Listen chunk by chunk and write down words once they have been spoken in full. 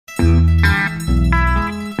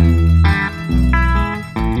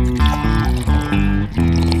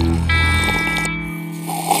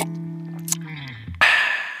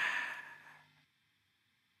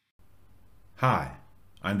Hi,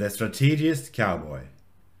 I'm the strategist cowboy.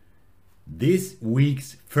 This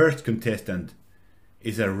week's first contestant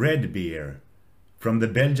is a red beer from the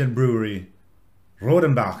Belgian brewery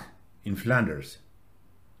Rodenbach in Flanders.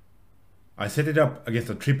 I set it up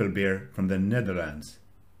against a triple beer from the Netherlands.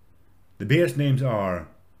 The beers' names are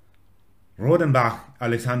Rodenbach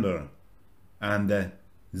Alexander and the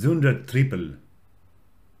Zundert Tripel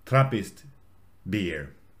Trappist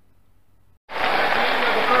beer.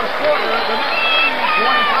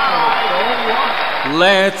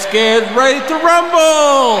 Let's get ready to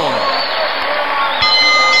rumble!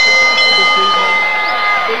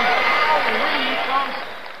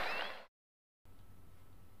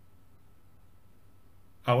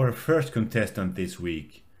 Our first contestant this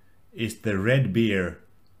week is the red beer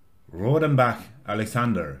Rodenbach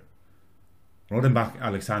Alexander from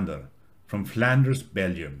Flanders,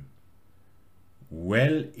 Belgium.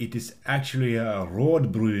 Well, it is actually a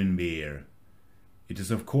Roodbruin beer. It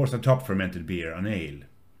is of course a top fermented beer, an ale.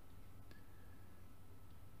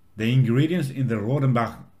 The ingredients in the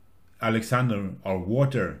Rodenbach Alexander are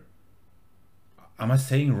water. Am I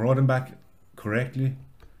saying Rodenbach correctly?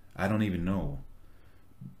 I don't even know.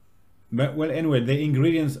 But well, anyway, the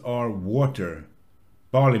ingredients are water,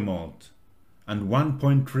 barley malt, and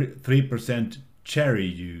 1.3%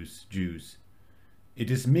 cherry juice.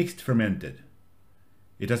 It is mixed fermented.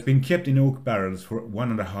 It has been kept in oak barrels for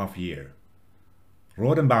 1.5 years.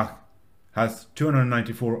 Rodenbach has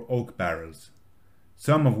 294 oak barrels,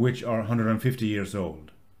 some of which are 150 years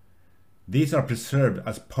old. These are preserved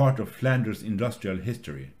as part of Flanders industrial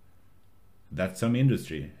history. That's some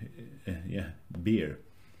industry. Beer.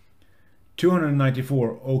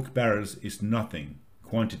 294 oak barrels is nothing,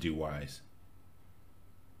 quantity-wise.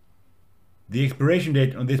 The expiration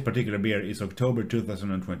date on this particular beer is October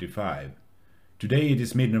 2025. Today it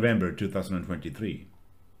is mid-November 2023.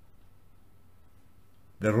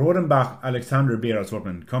 The Rodenbach Alexander beer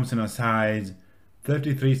assortment comes in a size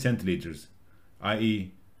 33 centiliters,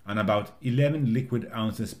 i.e. an about 11 liquid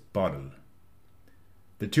ounces bottle.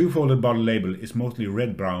 The two-folded bottle label is mostly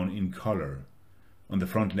red-brown in color on the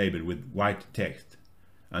front label with white text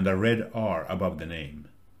and a red R above the name.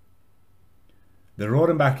 The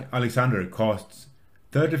Rodenbach Alexander costs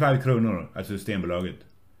 35 kronor at Systembolaget.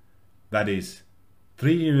 That is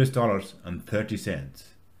 $3.30.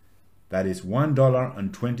 That is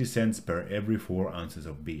 $1.20 per every 4 ounces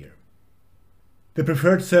of beer. The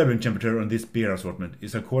preferred serving temperature on this beer assortment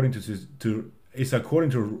is according to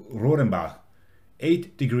Rodenbach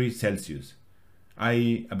 8 degrees Celsius,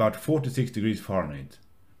 i.e. about 46 degrees Fahrenheit.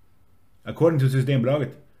 According to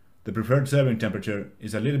Systembolaget, the preferred serving temperature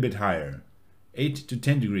is a little bit higher, 8 to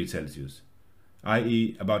 10 degrees Celsius,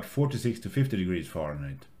 i.e. about 46 to 50 degrees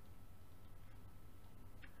Fahrenheit.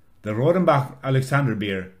 The Rodenbach Alexander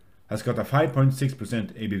beer has got a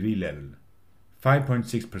 5.6% ABV level.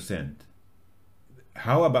 5.6%.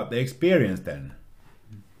 How about the experience then?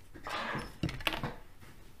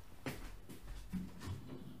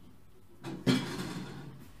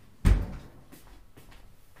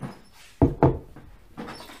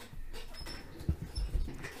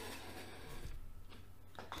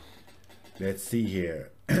 Let's see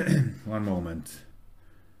here. One moment.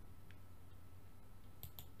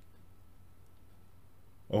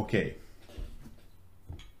 Okay.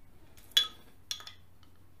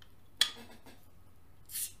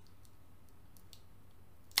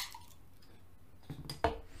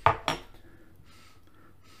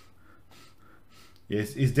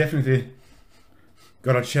 Yes, it's definitely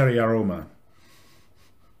got a cherry aroma.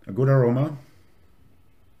 A good aroma.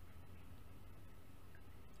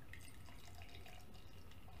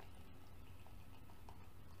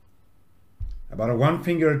 About a 1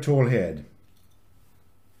 finger tall head.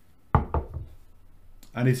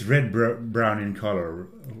 And it's red-brown in color.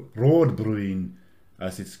 Roodbruin,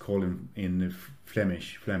 as it's called in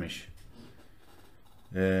Flemish.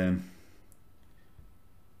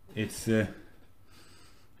 It's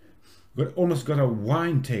almost got a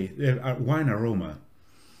wine taste, a wine aroma,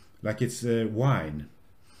 like it's wine.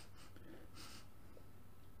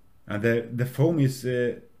 And the foam is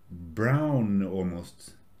brown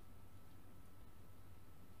almost.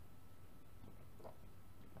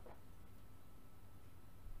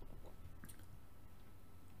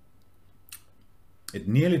 It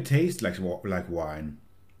nearly tastes like wine,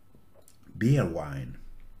 beer wine.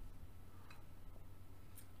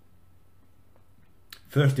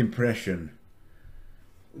 First impression,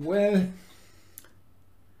 well,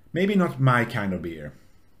 maybe not my kind of beer.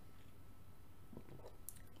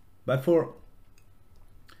 But for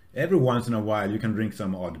every once in a while you can drink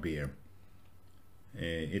some odd beer.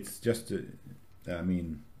 It's just, I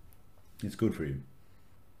mean, it's good for you.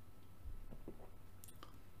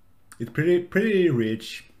 It's pretty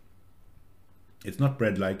rich. It's not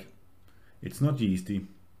bread-like. It's not yeasty.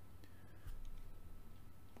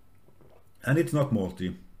 And it's not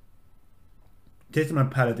malty. Taste in my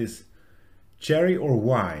palate is cherry or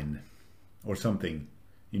wine or something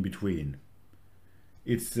in between.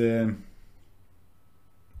 It's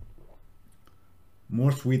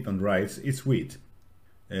more sweet than dry. It's sweet.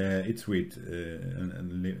 It's sweet, and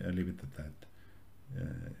I'll leave it at that.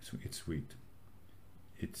 It's sweet.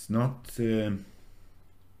 It's not.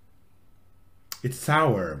 It's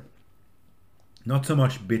sour. Not so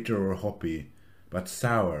much bitter or hoppy, but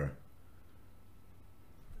sour.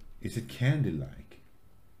 Is it candy-like?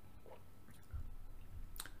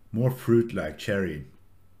 More fruit-like, cherry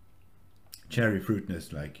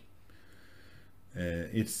fruitness like.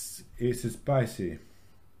 It's spicy.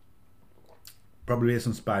 Probably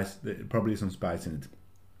some spice. Probably some spice in it,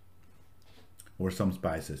 or some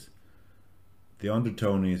spices. The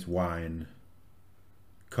undertone is wine.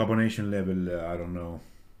 Carbonation level, I don't know.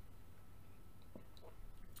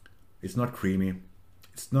 It's not creamy.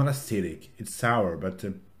 It's not acidic. It's sour, but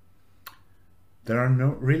there are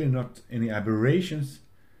really not any aberrations.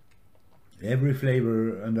 Every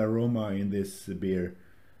flavor and aroma in this beer,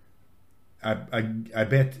 I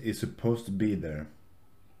bet, is supposed to be there.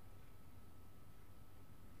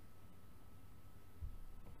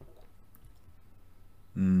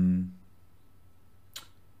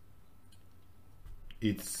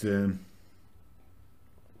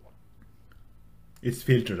 It's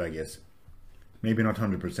filtered, I guess. Maybe not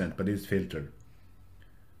 100%, but it's filtered.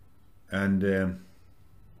 And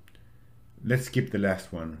let's skip the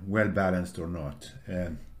last one. Well balanced or not?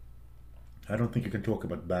 I don't think you can talk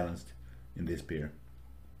about balanced in this beer,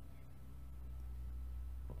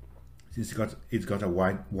 since it's got a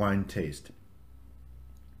wine taste.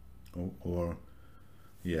 Or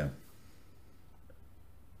yeah,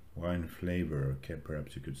 wine flavor, okay,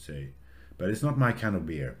 perhaps you could say. But it's not my kind of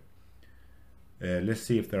beer. Let's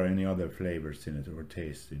see if there are any other flavors in it or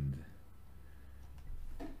tastes in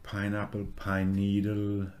it. Pineapple, pine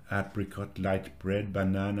needle, apricot, light bread,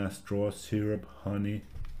 banana, straw, syrup, honey.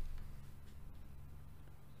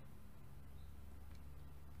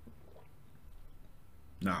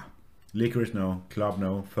 Nah. Licorice, no. Clove,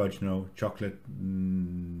 no. Fudge, no. Chocolate,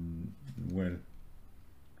 well,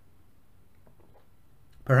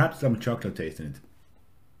 perhaps some chocolate taste in it.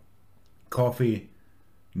 Coffee,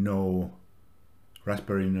 no.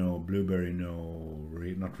 Raspberry, no. Blueberry, no.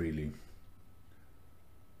 Not really.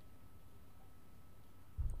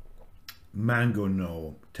 Mango,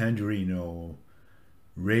 no. Tangerine, no.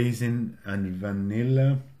 Raisin and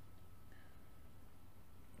vanilla.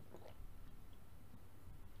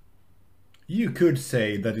 You could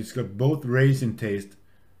say that it's got both raisin taste,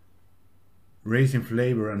 raisin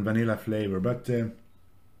flavor and vanilla flavor, but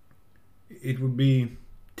it would be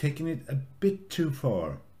taking it a bit too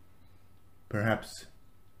far, perhaps.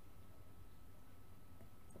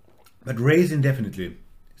 But raisin definitely,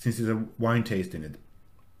 since there's a wine taste in it.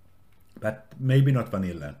 But maybe not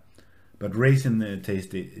vanilla, but raisin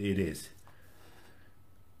taste it is,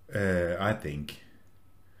 I think.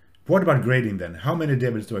 What about grading then? How many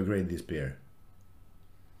devils do I grade this beer?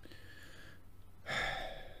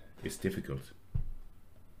 It's difficult.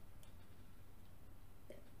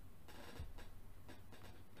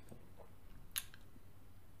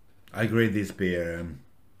 I grade this beer.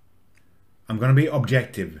 I'm gonna be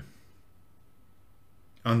objective,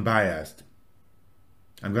 unbiased.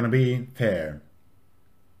 I'm gonna be fair.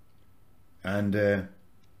 And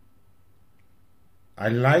I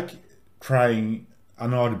like trying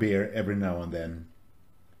an odd beer every now and then.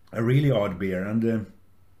 A really odd beer. And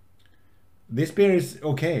this beer is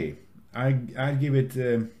okay. I'd give it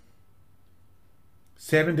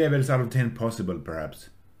 7 devils out of 10 possible, perhaps.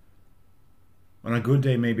 On a good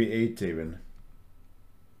day, maybe 8 even.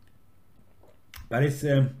 But it's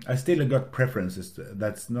I still got preferences.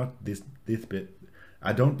 That's not this beer.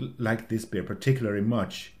 I don't like this beer particularly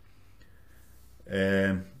much.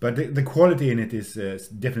 But the quality in it is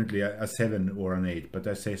definitely a 7 or an 8. But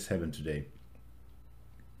I say 7 today.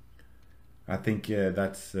 I think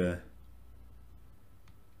that's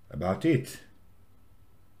about it.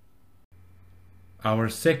 Our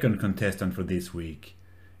second contestant for this week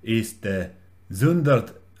is the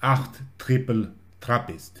Zundert 8 Tripel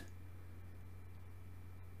Trappist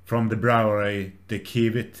from the brewery De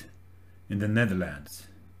Kiewit in the Netherlands.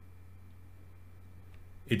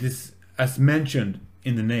 It is, as mentioned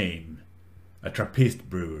in the name, a Trappist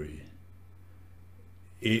brewery.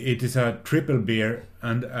 It is a triple beer,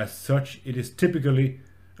 and as such it is typically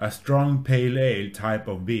a strong pale ale type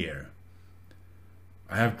of beer.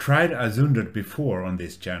 I have tried a Zundert before on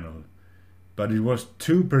this channel, but it was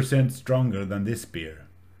 2% stronger than this beer.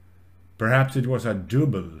 Perhaps it was a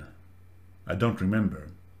double, I don't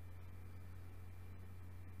remember.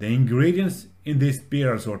 The ingredients in this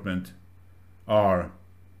beer assortment are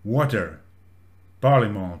water, barley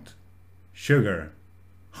malt, sugar,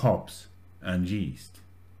 hops and yeast.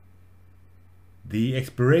 The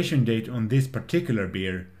expiration date on this particular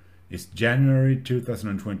beer is January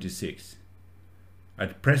 2026.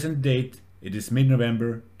 At present date it is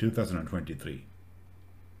mid-November 2023.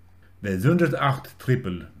 The Zundert 8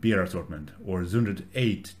 Tripel beer assortment, or Zundert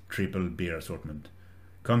 8 Tripel beer assortment,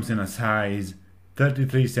 comes in a size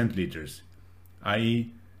 33 centiliters,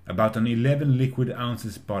 i.e. about an 11 liquid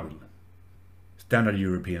ounces bottle, standard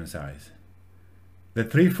European size. The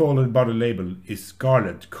three-folded bottle label is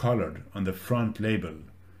scarlet colored on the front label,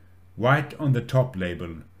 white on the top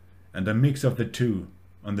label, and a mix of the two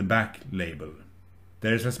on the back label.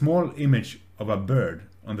 There is a small image of a bird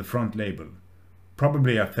on the front label,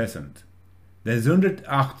 probably a pheasant. The Zundert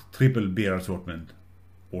 8 Tripel beer assortment,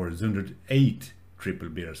 or Zundert 8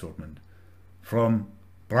 Tripel beer assortment, from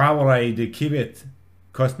Brouwerij de Kivet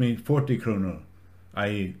cost me 40 kronor,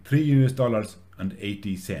 i.e.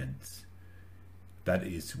 $3.80. That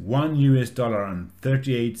is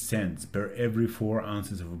 $1.38 per every 4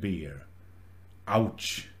 ounces of beer.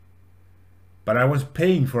 Ouch! But I was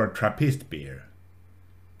paying for a Trappist beer.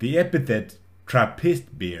 The epithet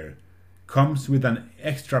Trappist beer comes with an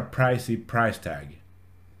extra pricey price tag.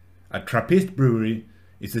 A Trappist brewery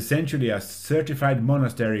is essentially a certified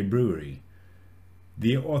monastery brewery.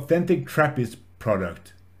 The authentic Trappist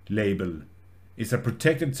product label is a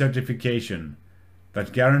protected certification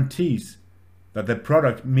that guarantees that the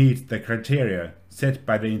product meets the criteria set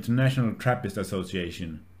by the International Trappist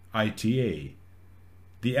Association, ITA.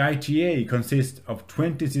 The ITA consists of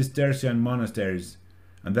 20 Cistercian monasteries,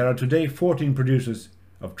 and there are today 14 producers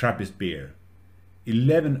of Trappist beer,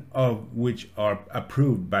 11 of which are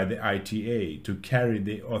approved by the ITA to carry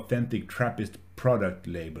the authentic Trappist product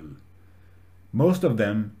label. Most of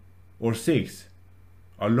them, or 6,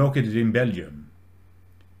 are located in Belgium.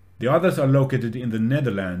 The others are located in the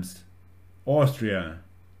Netherlands, Austria,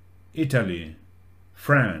 Italy,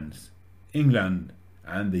 France, England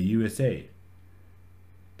and the USA.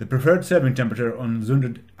 The preferred serving temperature on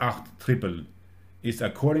Zundert 8 Tripel is,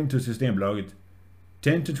 according to Systembolaget,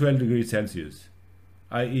 10 to 12 degrees Celsius,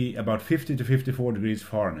 i.e. about 50 to 54 degrees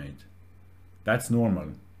Fahrenheit. That's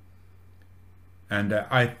normal. And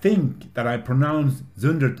I think that I pronounced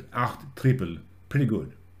Zundert 8 Tripel pretty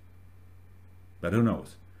good. But who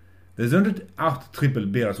knows? The Zundert 8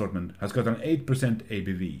 Tripel beer assortment has got an 8%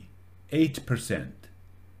 ABV. 8%.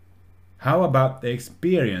 How about the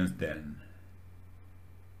experience then?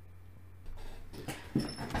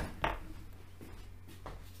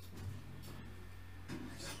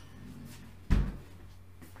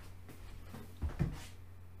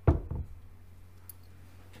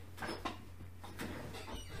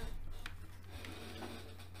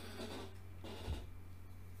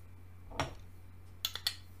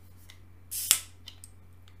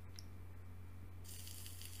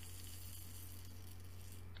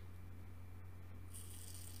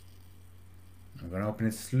 I'm gonna open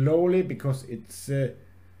it slowly because it's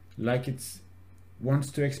like it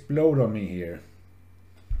wants to explode on me here.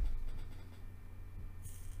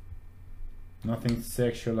 Nothing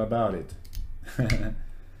sexual about it.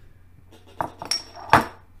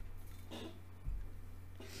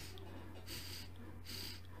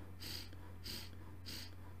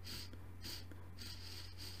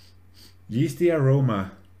 Yeasty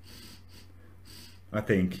aroma, I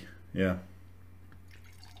think, yeah.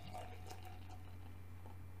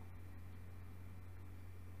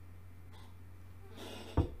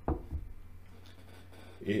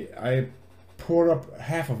 I pour up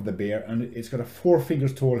half of the beer and it's got a 4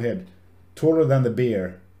 fingers tall head, taller than the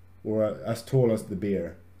beer, or as tall as the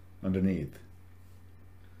beer underneath.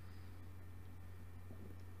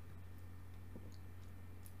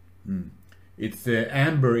 It's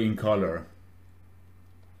amber in color.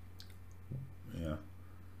 Yeah.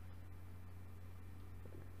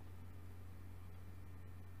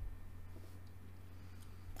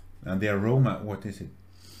 And the aroma, what is it?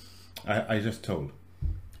 I just told.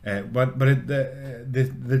 But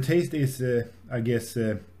the taste is, I guess,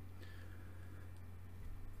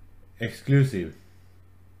 exclusive.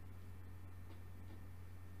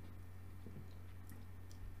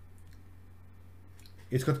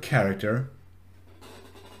 It's got character.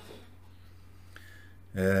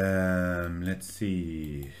 Let's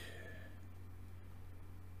see.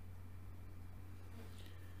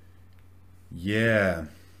 Yeah.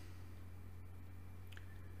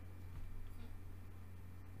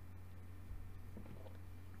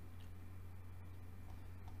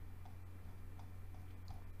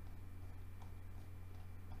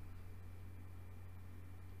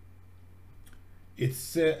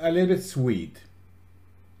 It's a little bit sweet.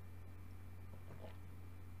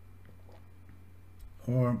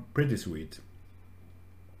 Or pretty sweet.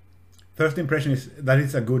 First impression is that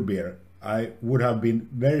it's a good beer. I would have been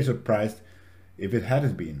very surprised if it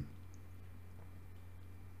hadn't been.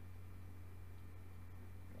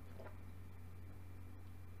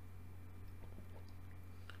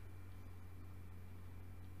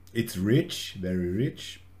 It's rich, very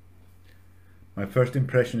rich. My first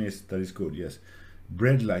impression is that it's good, yes.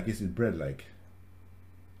 Bread-like, is it bread-like?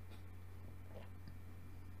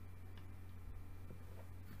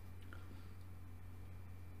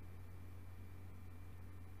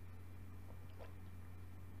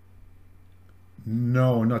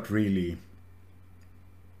 No, not really.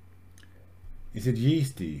 Is it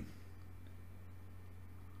yeasty?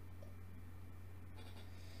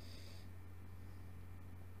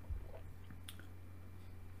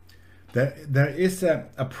 There is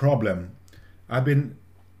a problem. I've been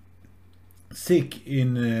sick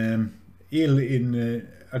ill in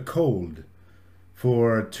a cold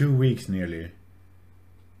for 2 weeks nearly.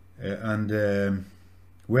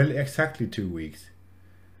 Well, exactly 2 weeks.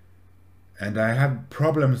 And I have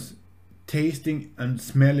problems tasting and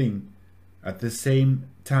smelling at the same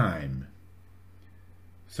time.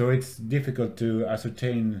 So it's difficult to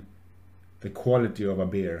ascertain the quality of a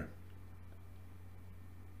beer.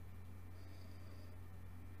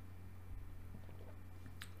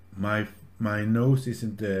 My nose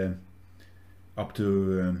isn't up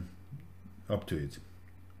to it.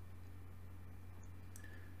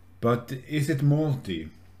 But is it malty?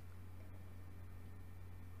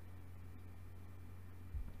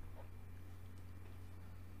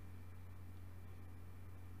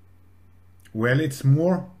 Well, it's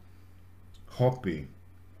more hoppy.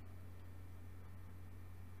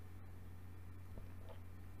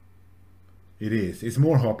 It is. It's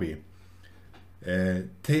more hoppy.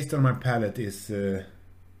 Taste on my palate is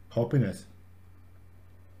hoppiness.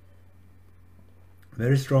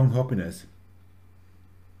 Very strong hoppiness.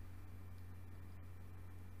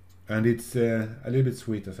 And it's a little bit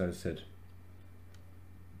sweet, as I said.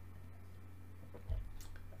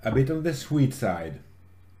 A bit on the sweet side.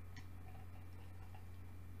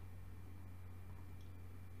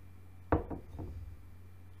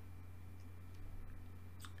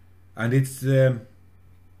 And it's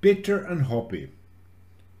bitter and hoppy.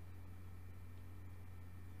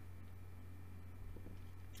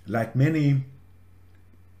 Like many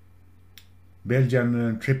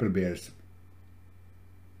Belgian triple beers,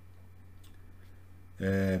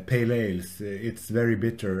 pale ales, it's very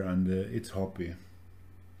bitter and it's hoppy.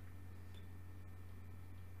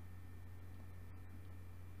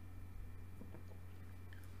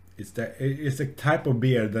 It's a type of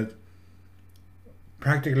beer that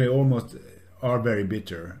practically almost are very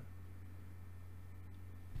bitter.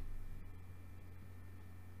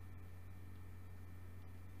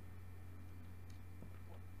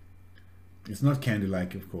 It's not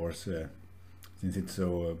candy-like, of course, since it's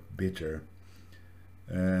so bitter.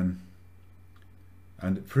 And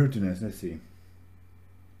fruitiness, let's see.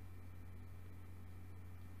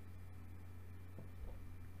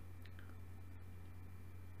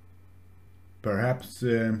 Perhaps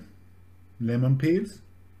lemon peels?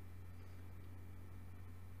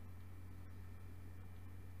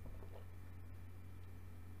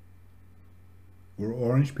 Or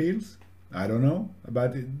orange peels? I don't know,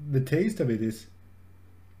 but the taste of it is,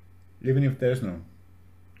 even if there's no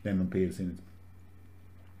lemon peels in it.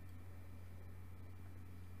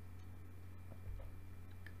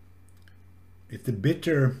 It's the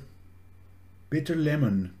bitter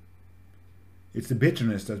lemon. It's the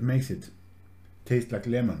bitterness that makes it taste like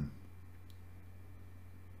lemon.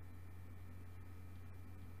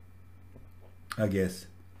 I guess.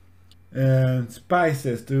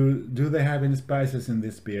 Spices. Do they have any spices in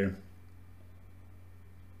this beer?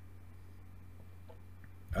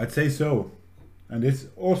 I'd say so. And it's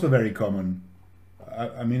also very common.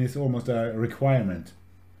 I mean, it's almost a requirement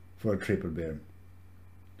for a triple beer.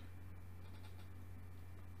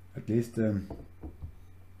 At least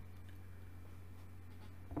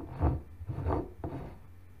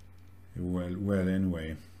well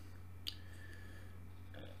anyway.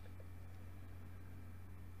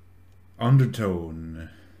 Undertone.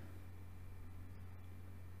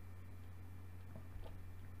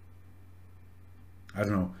 I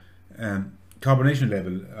don't know. Carbonation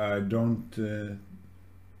level, I don't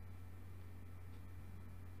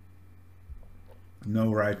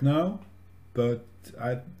know right now, but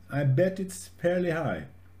I bet it's fairly high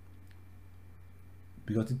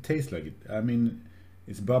because it tastes like it. I mean,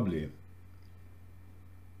 it's bubbly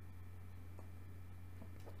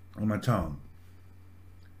on my tongue.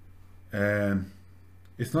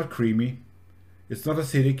 It's not creamy, it's not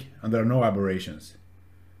acidic, and there are no aberrations.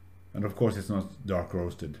 And of course, it's not dark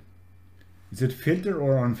roasted. Is it filtered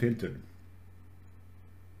or unfiltered?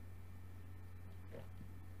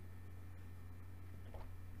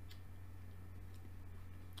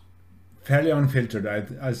 Fairly unfiltered.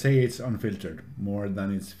 I'd say it's unfiltered more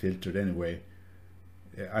than it's filtered anyway.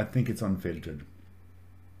 I think it's unfiltered.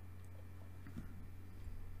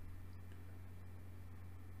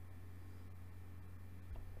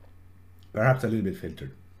 Perhaps a little bit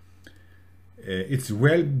filtered. It's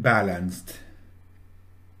well balanced.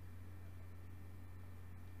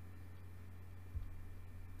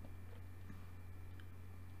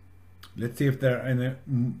 Let's see if there are any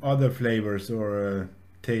other flavors or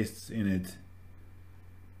tastes in it.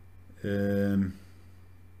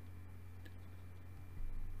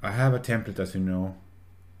 I have a template, as you know,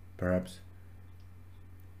 perhaps.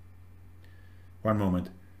 One moment.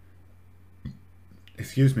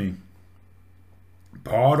 Excuse me.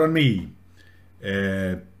 Pardon me.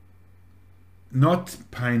 Not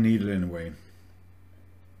pine needle anyway.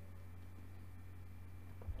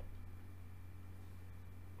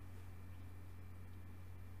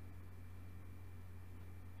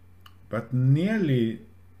 But nearly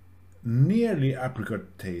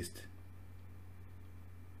apricot taste.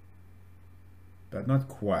 But not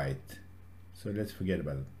quite. So let's forget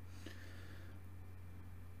about it.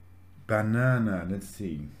 Banana, let's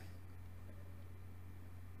see.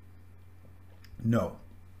 No.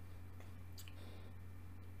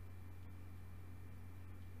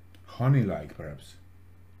 Honey-like, perhaps.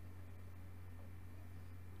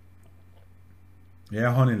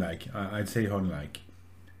 Yeah, honey-like. I'd say honey-like.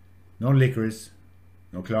 No licorice,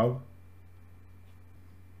 no clove,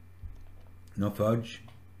 no fudge,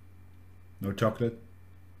 no chocolate,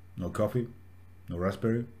 no coffee, no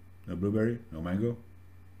raspberry, no blueberry, no mango.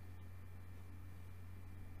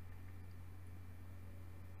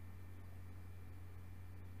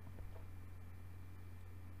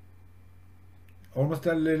 Almost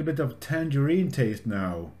a little bit of tangerine taste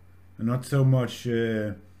now, and not so much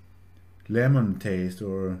lemon taste,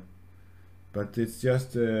 but it's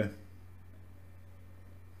just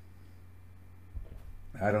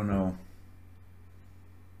I don't know.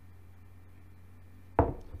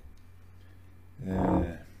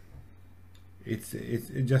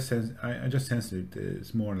 It just sense I just sense it.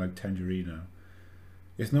 It's more like tangerine now.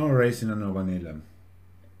 It's no raisin and no vanilla.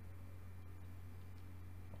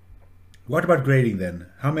 What about grading then?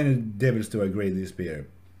 How many devils do I grade this beer?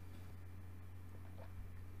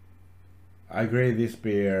 I grade this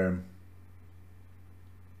beer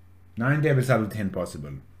 9 devils out of 10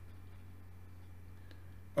 possible.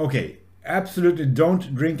 Okay, absolutely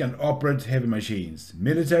don't drink and operate heavy machines,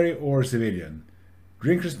 military or civilian.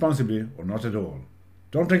 Drink responsibly or not at all.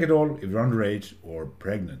 Don't drink at all if you're underage or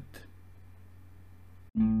pregnant.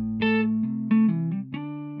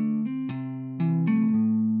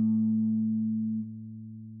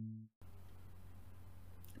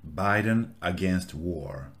 Biden against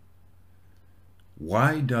war.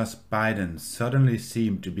 Why does Biden suddenly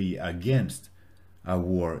seem to be against a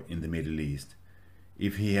war in the Middle East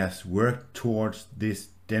if he has worked towards this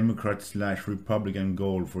Democrat/Republican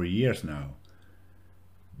goal for years now?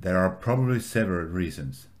 There are probably several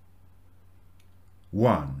reasons.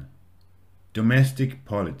 1. Domestic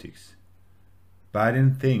politics.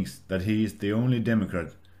 Biden thinks that he is the only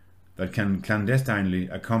Democrat that can clandestinely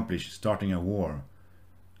accomplish starting a war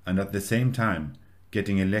and at the same time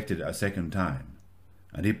getting elected a second time.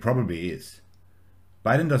 And he probably is.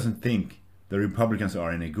 Biden doesn't think the Republicans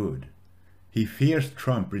are any good. He fears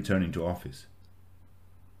Trump returning to office.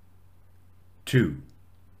 2.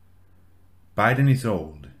 Biden is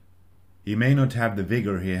old. He may not have the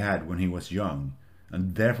vigor he had when he was young,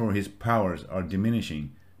 and therefore his powers are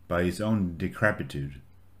diminishing by his own decrepitude.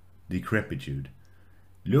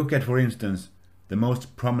 Look at, for instance, the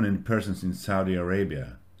most prominent persons in Saudi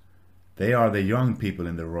Arabia. They are the young people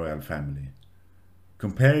in the royal family.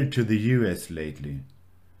 Compared to the US lately,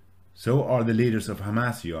 so are the leaders of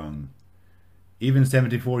Hamas young. Even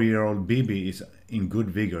 74-year-old Bibi is in good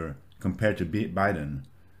vigor compared to Biden.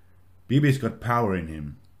 Bibi's got power in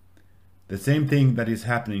him. The same thing that is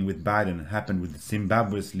happening with Biden happened with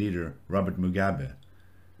Zimbabwe's leader Robert Mugabe.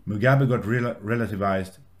 Mugabe got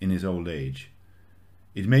relativized in his old age.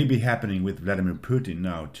 It may be happening with Vladimir Putin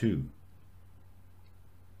now too.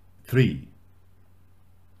 3.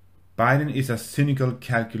 Biden is a cynical,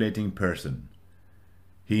 calculating person.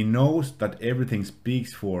 He knows that everything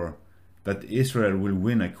speaks for that Israel will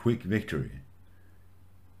win a quick victory.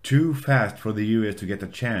 Too fast for the US to get a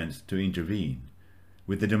chance to intervene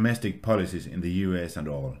with the domestic policies in the US and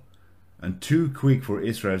all, and too quick for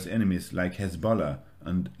Israel's enemies like Hezbollah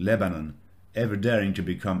and Lebanon ever daring to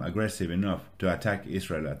become aggressive enough to attack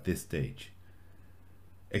Israel at this stage.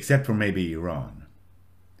 Except for maybe Iran.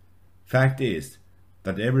 Fact is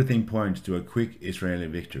that everything points to a quick Israeli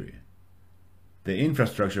victory. The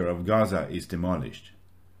infrastructure of Gaza is demolished.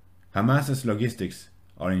 Hamas's logistics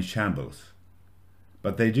are in shambles.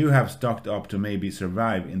 But they do have stocked up to maybe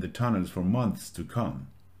survive in the tunnels for months to come.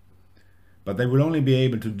 But they will only be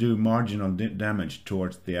able to do marginal damage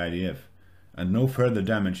towards the IDF, and no further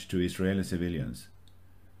damage to Israeli civilians.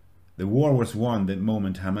 The war was won the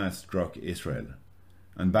moment Hamas struck Israel,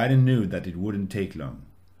 and Biden knew that it wouldn't take long.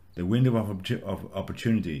 The window of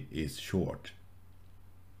opportunity is short.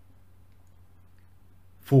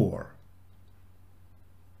 4.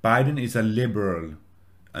 Biden is a liberal,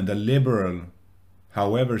 and a liberal,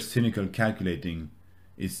 however cynical calculating,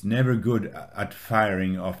 is never good at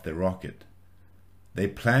firing off the rocket. They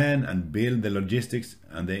plan and build the logistics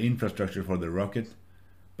and the infrastructure for the rocket,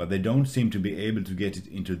 but they don't seem to be able to get it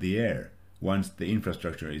into the air once the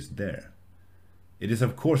infrastructure is there. It is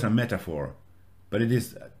of course a metaphor, but it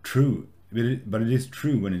is true. But it is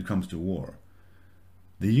true when it comes to war.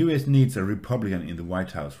 The US needs a Republican in the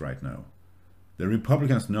White House right now. The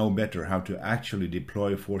Republicans know better how to actually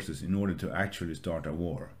deploy forces in order to actually start a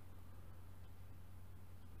war.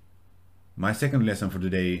 My second lesson for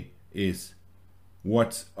today is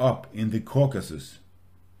what's up in the Caucasus.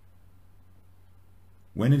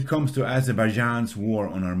 When it comes to Azerbaijan's war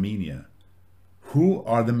on Armenia, who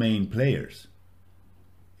are the main players?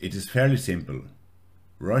 It is fairly simple.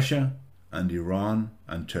 Russia and Iran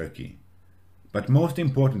and Turkey. But most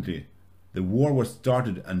importantly, the war was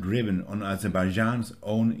started and driven on Azerbaijan's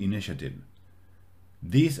own initiative.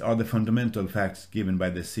 These are the fundamental facts given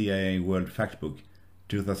by the CIA World Factbook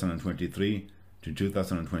 2023 to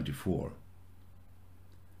 2024.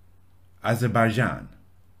 Azerbaijan.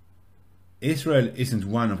 Israel isn't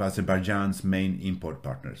one of Azerbaijan's main import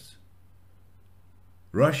partners.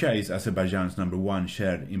 Russia is Azerbaijan's #1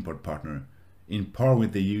 shared import partner, in par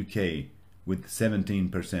with the UK, with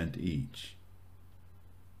 17% each.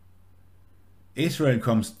 Israel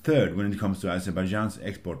comes third when it comes to Azerbaijan's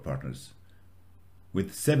export partners,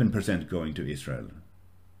 with 7% going to Israel.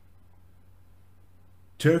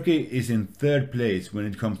 Turkey is in third place when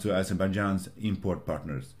it comes to Azerbaijan's import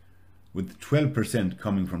partners, with 12%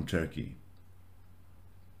 coming from Turkey.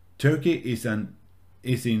 Turkey is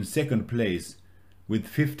in second place with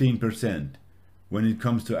 15% when it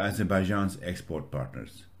comes to Azerbaijan's export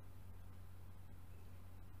partners.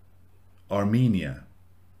 Armenia.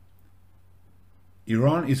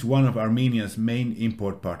 Iran is one of Armenia's main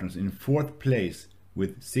import partners in fourth place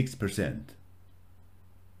with 6%.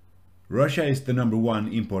 Russia is the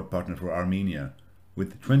 #1 import partner for Armenia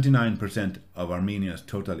with 29% of Armenia's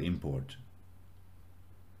total import.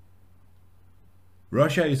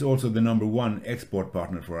 Russia is also the #1 export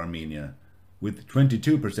partner for Armenia with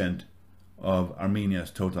 22% of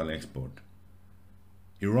Armenia's total export.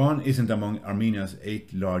 Iran isn't among Armenia's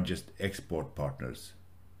 8 largest export partners.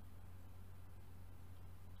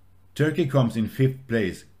 Turkey comes in 5th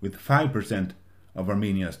place with 5% of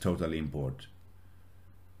Armenia's total import.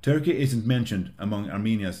 Turkey isn't mentioned among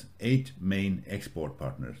Armenia's 8 main export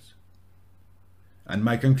partners. And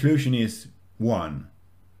my conclusion is 1.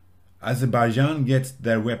 Azerbaijan gets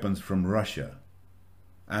their weapons from Russia.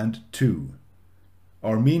 And 2.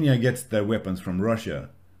 Armenia gets their weapons from Russia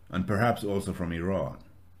and perhaps also from Iran.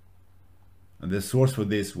 And the source for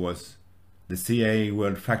this was the CIA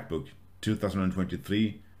World Factbook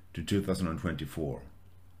 2023 to 2024.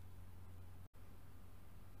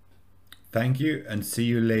 Thank you and see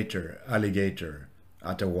you later, alligator,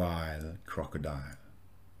 at a while, crocodile.